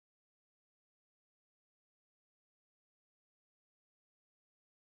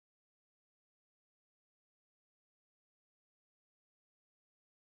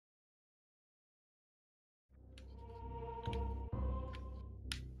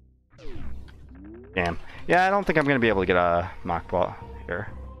Damn. Yeah, I don't think I'm gonna be able to get a mock ball here.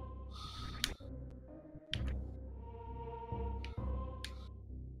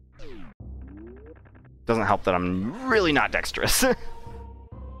 Doesn't help that I'm really not dexterous.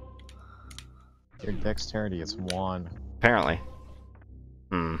 Your dexterity is 1. Apparently.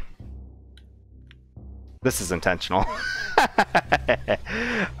 This is intentional.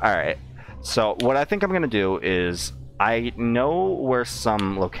 Alright. So, what I think I'm going to do is, I know where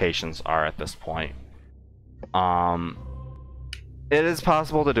some locations are at this point. It is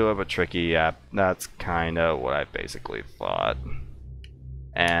possible to do it, but tricky, yeah. That's kind of what I basically thought.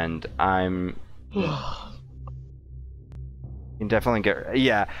 And I'm... You can definitely get...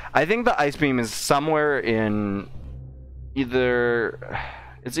 Yeah, I think the Ice Beam is somewhere in...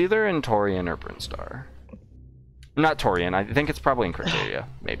 It's either in Torian or Brinstar. Not Torian, I think it's probably in Criteria,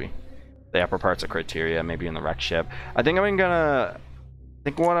 maybe. The upper parts of Criteria, maybe in the wreck ship. I think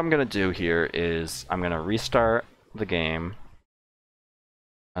what I'm gonna do here is I'm gonna restart the game,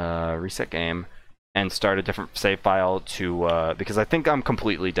 reset game, and start a different save file to because I think I'm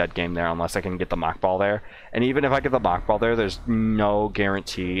completely dead game there unless I can get the mock ball there. And even if I get the mock ball there, there's no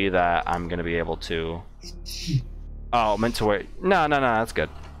guarantee that I'm gonna be able to. Oh, meant to wait. No, that's good.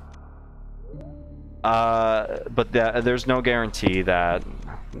 But there's no guarantee that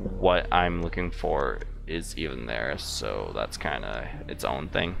what I'm looking for is even there, so that's kind of its own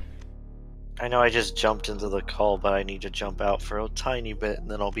thing. I know I just jumped into the call, but I need to jump out for a tiny bit, and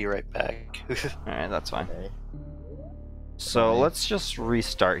then I'll be right back. Alright, that's fine. Okay. So let's just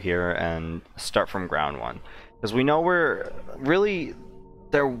restart here and start from ground one. Because we know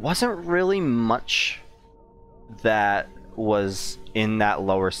there wasn't really much that was in that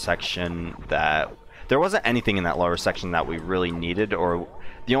lower section that... There wasn't anything in that lower section that we really needed, or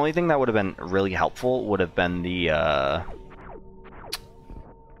the only thing that would have been really helpful would have been the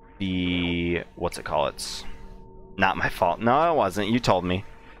what's it called? It's not my fault. No, it wasn't. You told me.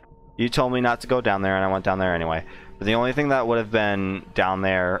 You told me not to go down there, and I went down there anyway. But the only thing that would have been down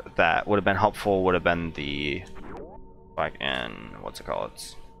there that would have been helpful would have been the what's it called?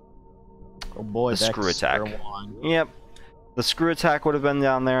 It's Oh boy, the screw attack. Yep. The screw attack would have been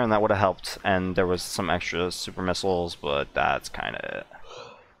down there, and that would have helped. And there was some extra super missiles, but that's kind of it.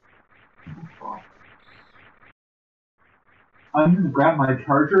 I'm going to grab my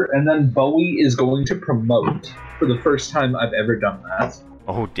charger, and then Bowie is going to promote for the first time I've ever done that.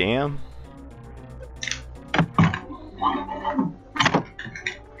 Oh, damn.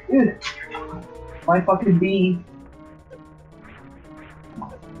 Dude, my fucking bee.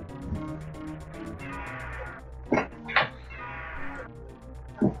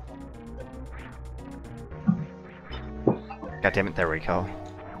 God damn it, there we go.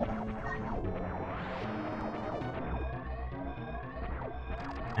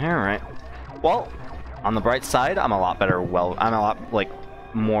 Alright. Well, on the bright side, I'm a lot better, I'm a lot, like,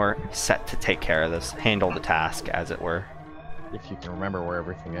 more set to take care of this, handle the task, as it were. If you can remember where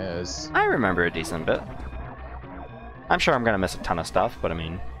everything is. I remember a decent bit. I'm sure I'm gonna miss a ton of stuff, but I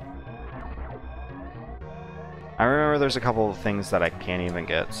mean... I remember there's a couple of things that I can't even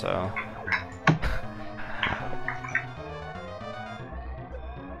get, so...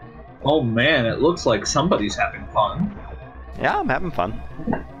 Oh man, it looks like somebody's having fun. Yeah, I'm having fun.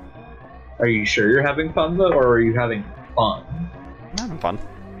 Are you sure you're having fun, though, or are you having fun? I'm having fun.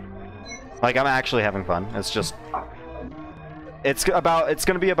 Like, I'm actually having fun. It's just... It's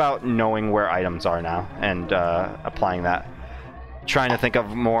gonna be about knowing where items are now, and applying that. Trying to think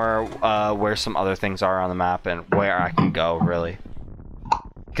of more where some other things are on the map, and where I can go, really.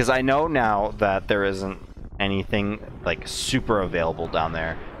 Because I know now that there isn't anything, like, super available down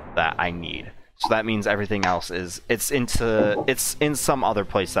there that I need. So that means everything else it's in some other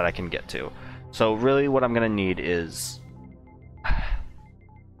place that I can get to. So really what I'm gonna need is,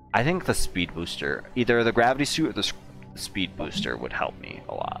 I think the speed booster. Either the gravity suit or the speed booster would help me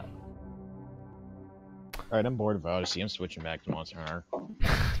a lot. Alright, I'm bored of Odyssey. I'm switching back to Monster Hunter.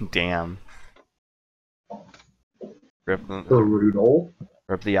 Damn. Rip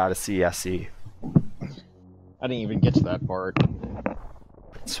the Odyssey SE. I didn't even get to that part.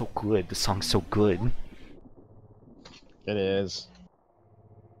 It's so good. The song's so good. It is.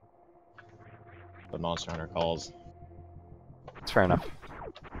 The Monster Hunter calls. It's fair enough.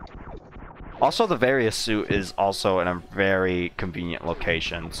 Also, the Various suit is also in a very convenient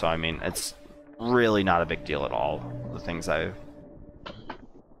location, so I mean, it's really not a big deal at all. The things I've,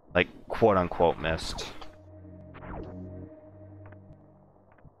 like, quote-unquote missed.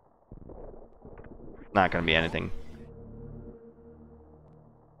 Not gonna be anything.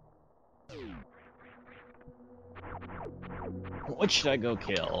 What should I go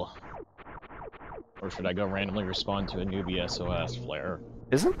kill? Or should I go randomly respond to a newbie SOS flare?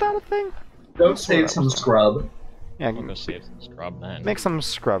 Isn't that a thing? Go save some scrub. Yeah, I'll go save some scrub then. make some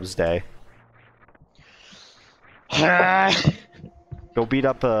scrubs day. Go beat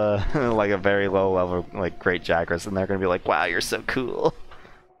up a like a very low level like great jackers, and they're gonna be like, "Wow, you're so cool."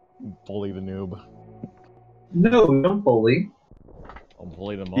 Bully the noob. No, don't bully. I'll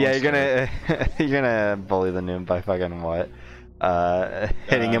bully the monster. Yeah, you're gonna bully the noob by fucking what?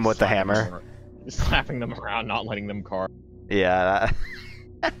 Hitting him with the hammer. Slapping them around, not letting them carve. Yeah.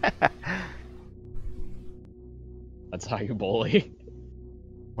 That's how you bully.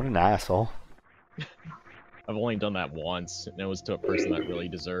 What an asshole. I've only done that once, and it was to a person that really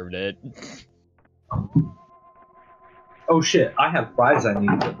deserved it. Oh shit, I have fries I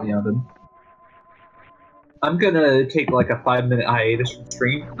need to put in the oven. I'm gonna take like a 5-minute hiatus from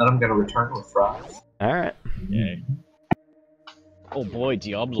stream, and then I'm gonna return with fries. Alright. Yay. Oh boy,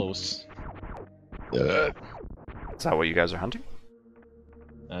 Diablos. Is that what you guys are hunting?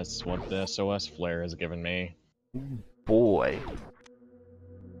 That's what the SOS flare has given me. Boy.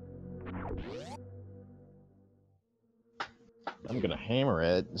 I'm gonna hammer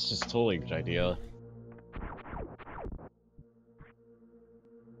it. This is totally a good idea.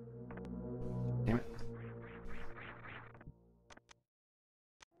 Damn it.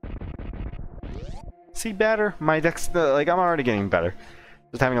 See, better. My dex, like, I'm already getting better.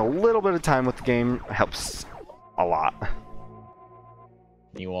 Just having a little bit of time with the game helps a lot.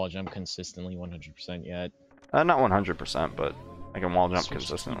 Can you wall jump consistently 100% yet? Not 100%, but I can wall jump Switch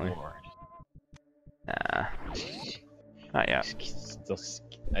consistently. keyboard. Nah. Not yet.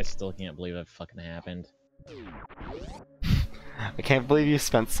 I still can't believe that fucking happened. I can't believe you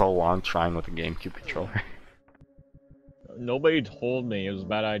spent so long trying with a GameCube controller. Nobody told me it was a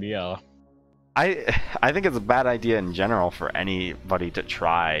bad idea. I think it's a bad idea in general for anybody to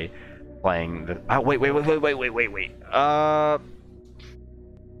try playing the. Oh, wait.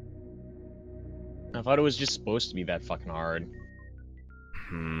 I thought it was just supposed to be that fucking hard.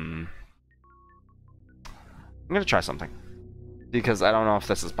 I'm gonna try something because I don't know if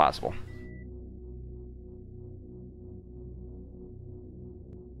this is possible.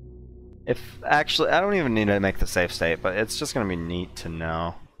 If actually, I don't even need to make the save state, but it's just gonna be neat to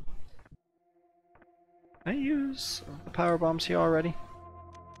know. Can I use the power bombs here already?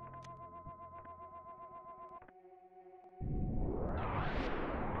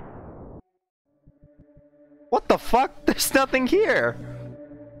 What the fuck? There's nothing here.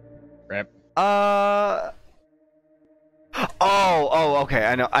 Rip. Oh, okay.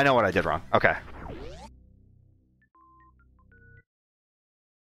 I know what I did wrong. Okay.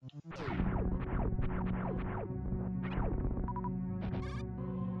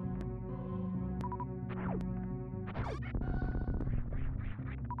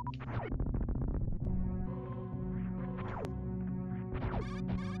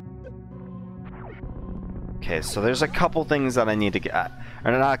 Okay, so there's a couple things that I need to get,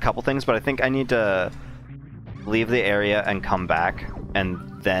 or not a couple things, but I think I need to leave the area and come back,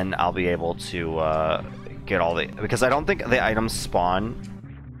 and then I'll be able to get all the, because I don't think the items spawn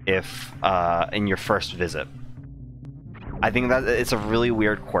if in your first visit. I think that it's a really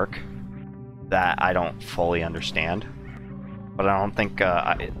weird quirk that I don't fully understand, but I don't think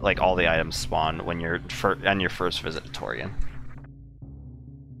like all the items spawn when you're on your first visit to Torian.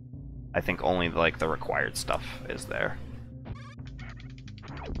 I think only like the required stuff is there.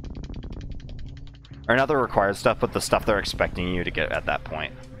 Or not the required stuff, but the stuff they're expecting you to get at that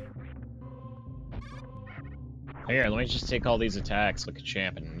point. Here, let me just take all these attacks like a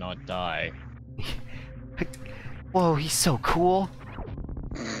champ and not die. Whoa, he's so cool.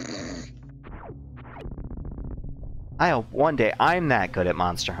 I hope one day I'm that good at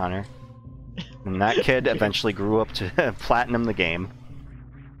Monster Hunter. And that kid eventually grew up to platinum the game.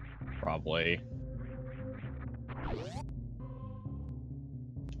 Probably.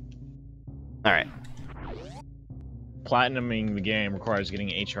 Alright. Platinuming the game requires getting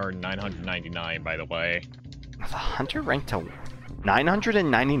HR 999, by the way. The hunter ranked to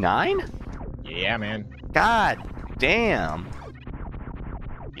 999? Yeah, man. God damn.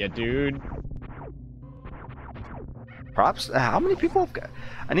 Yeah, dude. Props. How many people have got?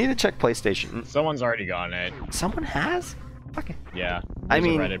 I need to check PlayStation. Someone's already gotten it. Someone has? Fucking. Yeah. I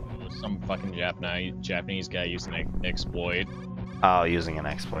There's mean, a Reddit post, some fucking Japanese guy using an exploit. oh, using an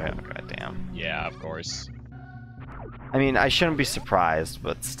exploit. Oh, God damn. Yeah, of course. I mean, I shouldn't be surprised,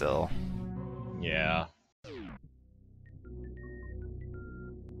 but still. Yeah.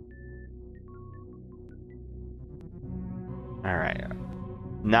 Alright.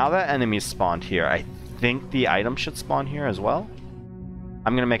 Now that enemies spawned here, I think the item should spawn here as well.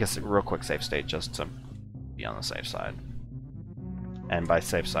 I'm gonna make a real quick save state just to be on the safe side. And by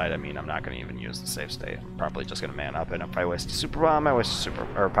safe side, I mean I'm not gonna even use the save state. I'm probably just gonna man up, and if I waste a super bomb, I waste a super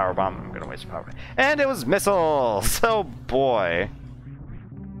or power bomb. I'm gonna waste a power bomb. And it was missiles. Oh boy.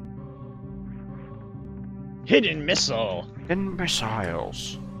 Hidden missile. Hidden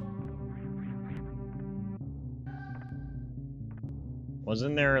missiles.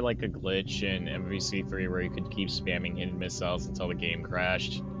 Wasn't there like a glitch in MVC3 where you could keep spamming hidden missiles until the game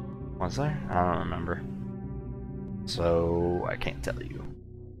crashed? Was there? I don't remember. So I can't tell you.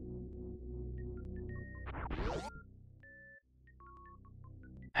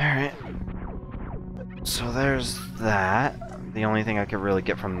 Alright. So there's that. The only thing I could really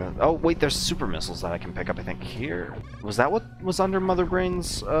get from the... Oh, wait, there's super missiles that I can pick up, I think, here. Was that what was under Mother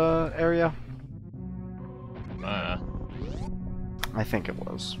Brain's area? I think it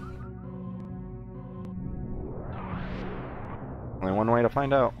was. Only one way to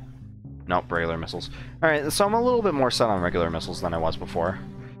find out. Nope, regular missiles. Alright, so I'm a little bit more set on regular missiles than I was before.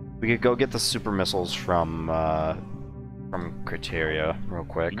 We could go get the super missiles from Criteria real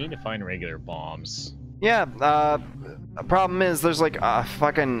quick. You need to find regular bombs. Yeah, the problem is there's like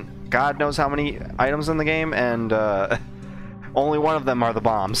fucking God knows how many items in the game, and only one of them are the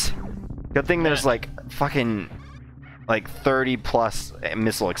bombs. Good thing there's like fucking like 30 plus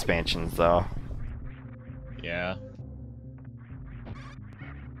missile expansions though. Yeah.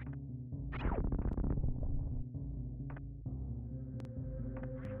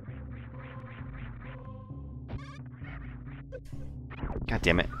 God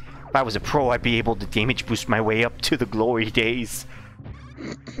damn it. If I was a pro, I'd be able to damage boost my way up to the glory days.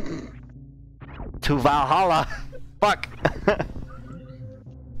 To Valhalla! Fuck!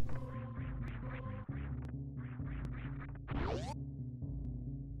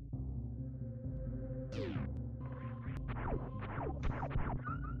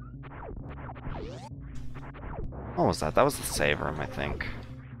 What was that? That was the save room, I think.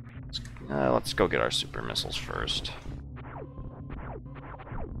 Let's go get our super missiles first.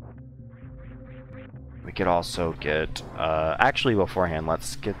 We could also get, actually beforehand,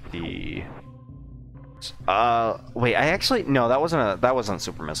 let's get the, wait, no, that wasn't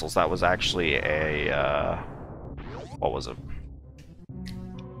super missiles, that was actually a, what was it?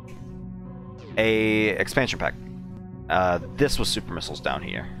 A expansion pack. This was super missiles down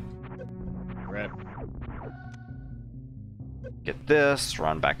here. Right. Get this,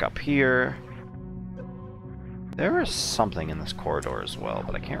 run back up here. There is something in this corridor as well,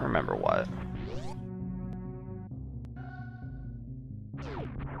 but I can't remember what.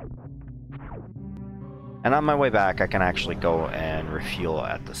 And on my way back, I can actually go and refuel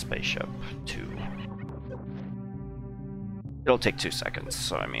at the spaceship, too. It'll take 2 seconds,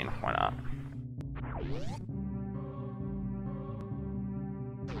 so I mean, why not?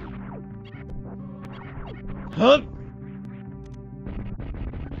 Huh?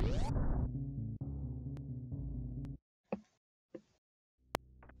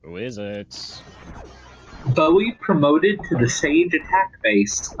 Who is it? Bowie promoted to the Sage attack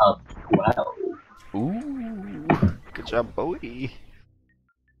base of 12. Ooh, good job, Bowie.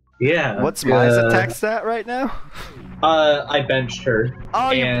 Yeah. What's Mai's attack stat right now? I benched her.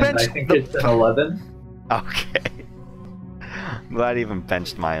 Oh, you and benched I think it's an 11. Okay. I'm glad even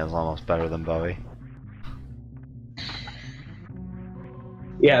benched Maya is almost better than Bowie.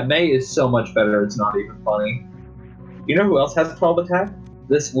 Yeah, May is so much better, it's not even funny. You know who else has 12 attack?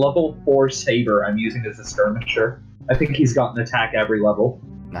 This level 4 Saber I'm using as a skirmisher. I think he's got an attack every level.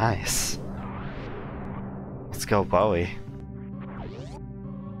 Nice. Let's go, Bowie.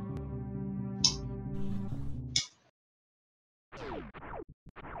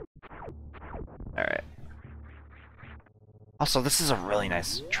 Alright. Also, this is a really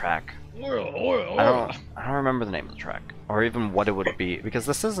nice track. I don't remember the name of the track, or even what it would be, because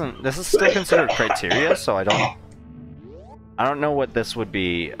this is still considered Criteria, so I don't know what this would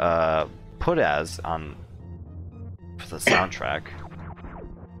be put as on for the soundtrack.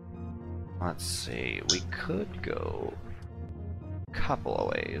 Let's see, we could go a couple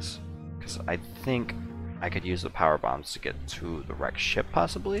of ways, because I think I could use the power bombs to get to the wrecked ship,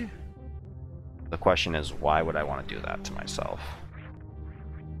 possibly. The question is, why would I want to do that to myself?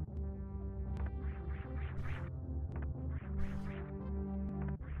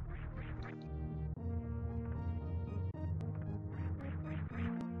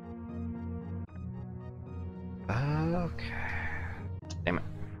 Okay. Damn it.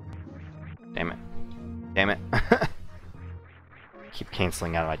 Damn it. Damn it. Keep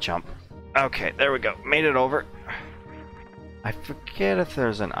canceling out of my jump. Okay, there we go. Made it over. I forget if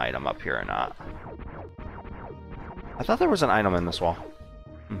there's an item up here or not. I thought there was an item in this wall.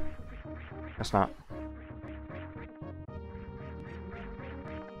 Guess not.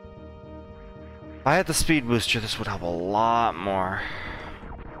 If I had the speed booster, this would help a lot more.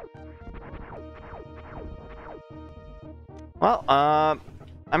 Well, I'm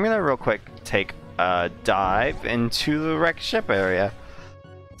gonna real quick take a dive into the wrecked ship area.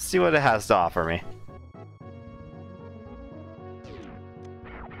 See what it has to offer me.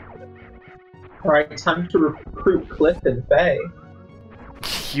 Alright, time to recruit Cliff and Faye.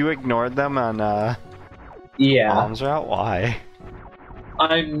 You ignored them on Yeah, bombs route? Why?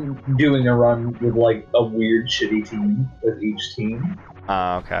 I'm doing a run with like a weird shitty team with each team.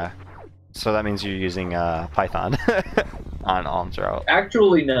 Okay. So that means you're using Python on Alms route.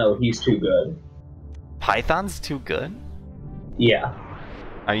 Actually, no, he's too good. Python's too good? Yeah.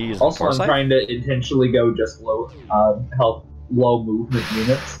 Are you using Also, Foresight? I'm trying to intentionally go just low health, low movement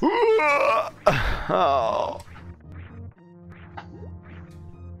units. Oh.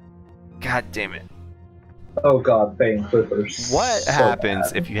 God damn it. Oh god, Faye and Cliff are What so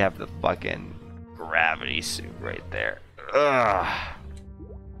happens bad. if you have the fucking gravity suit right there? Ugh. I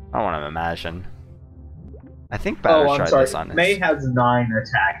don't want to imagine. I think Batter Oh, I'm tried sorry. this on his... May has 9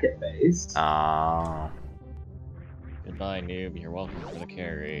 attack at base. Oh. Goodbye, noob. You're welcome for the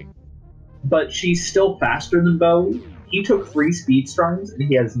carry. But she's still faster than Bowie. He took 3 speed strides, and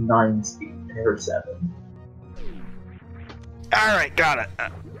he has 9 speed, and her 7. Alright, got it.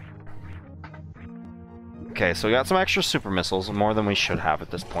 Okay, so we got some extra super missiles, more than we should have at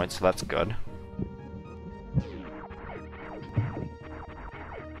this point, so that's good.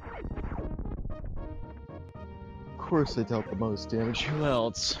 Of course I dealt the most damage. Who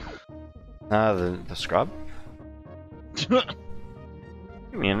else? The scrub? I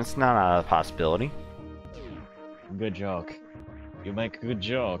mean, it's not out of the possibility. Good joke. You make a good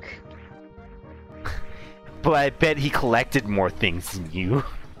joke. But I bet he collected more things than you.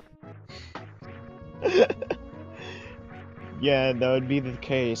 Yeah, that would be the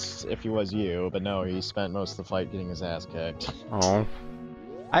case if he was you, but no, he spent most of the fight getting his ass kicked. Oh.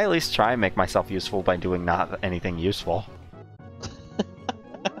 I at least try and make myself useful by doing not anything useful.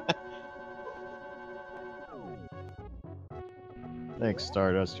 Thanks,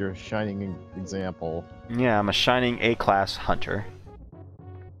 Stardust. You're a shining example. Yeah, I'm a shining A-class hunter.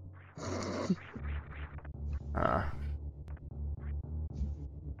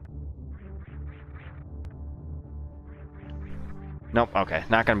 Nope, okay.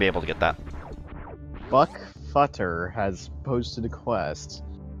 Not gonna be able to get that. Buck Futter has posted a quest.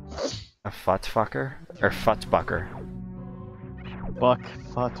 A futtfucker? Or futtbucker? Buck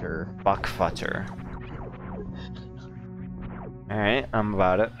Futter. Buckfutter. Alright, I'm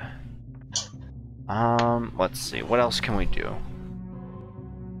about it. Let's see. What else can we do?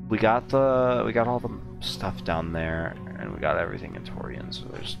 We got all the stuff down there, and we got everything in Torian, so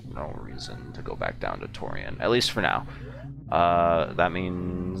there's no reason to go back down to Torian. At least for now. That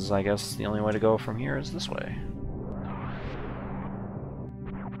means, I guess, the only way to go from here is this way.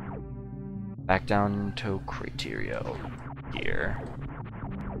 Back down to Criterio here.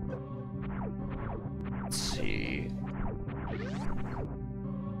 Let's see.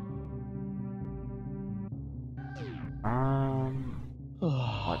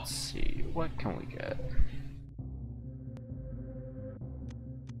 Let's see. What can we get?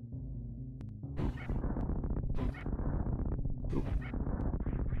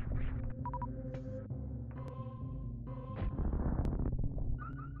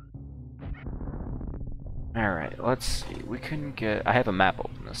 Alright, let's see. We can get... I have a map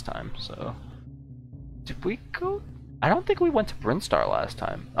open this time, so... Did we go... I don't think we went to Brinstar last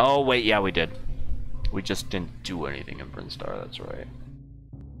time. Oh, wait, yeah, we did. We just didn't do anything in Brinstar, that's right.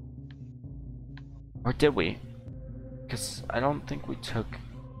 Or did we? Because I don't think we took...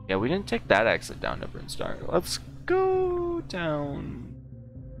 Yeah, we didn't take that exit down to Brinstar. Let's go down...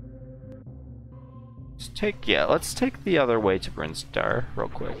 let's take the other way to Brinstar real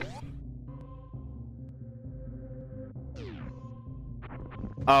quick.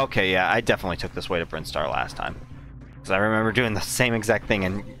 Okay, yeah, I definitely took this way to Brinstar last time. Because I remember doing the same exact thing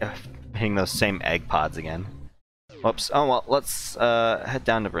and hitting those same egg pods again. Whoops. Oh, well, let's head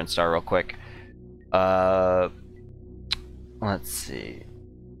down to Brinstar real quick. Let's see.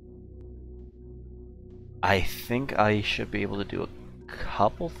 I think I should be able to do a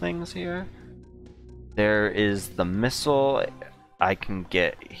couple things here. There is the missile I can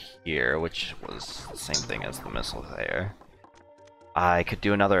get here, which was the same thing as the missile there. I could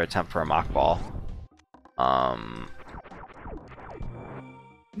do another attempt for a mock ball.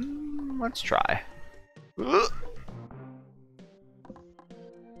 Let's try.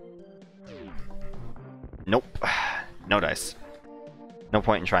 Nope. No dice. No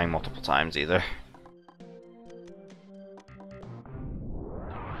point in trying multiple times either.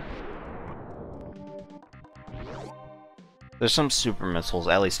 There's some super missiles,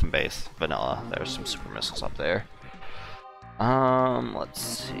 at least in base vanilla. There's some super missiles up there. Let's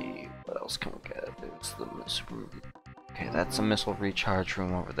see. What else can we get? There's the super... Okay, that's a missile recharge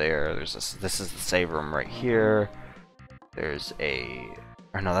room over there. There's this is the save room right here. There's a...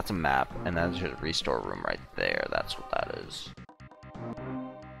 Or no, that's a map. And then there's a restore room right there. That's what that is.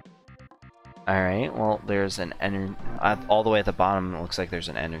 Alright, well, there's an energy... all the way at the bottom, it looks like there's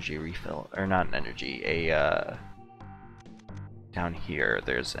an energy refill. Or not an energy, a... Down here,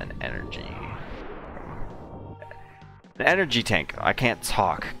 there's an energy... An energy tank. I can't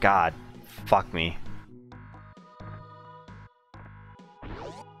talk. God. Fuck me.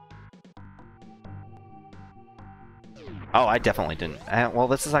 Oh, I definitely didn't. Well,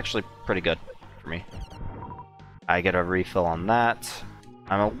 this is actually pretty good for me. I get a refill on that.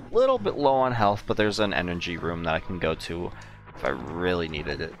 I'm a little bit low on health, but there's an energy room that I can go to if I really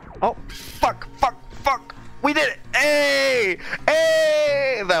needed it. Oh, fuck, fuck, fuck! We did it! Hey!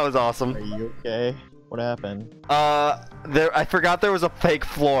 Hey! That was awesome. Are you okay? What happened? I forgot there was a fake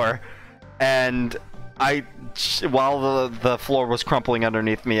floor, and while the floor was crumpling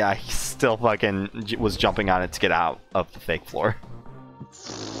underneath me, I still fucking was jumping on it to get out of the fake floor.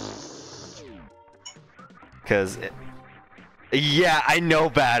 Cause, yeah, I know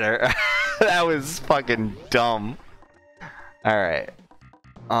better. That was fucking dumb. All right.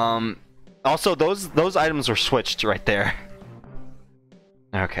 Also, those items were switched right there.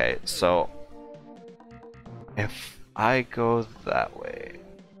 Okay, so if I go that way,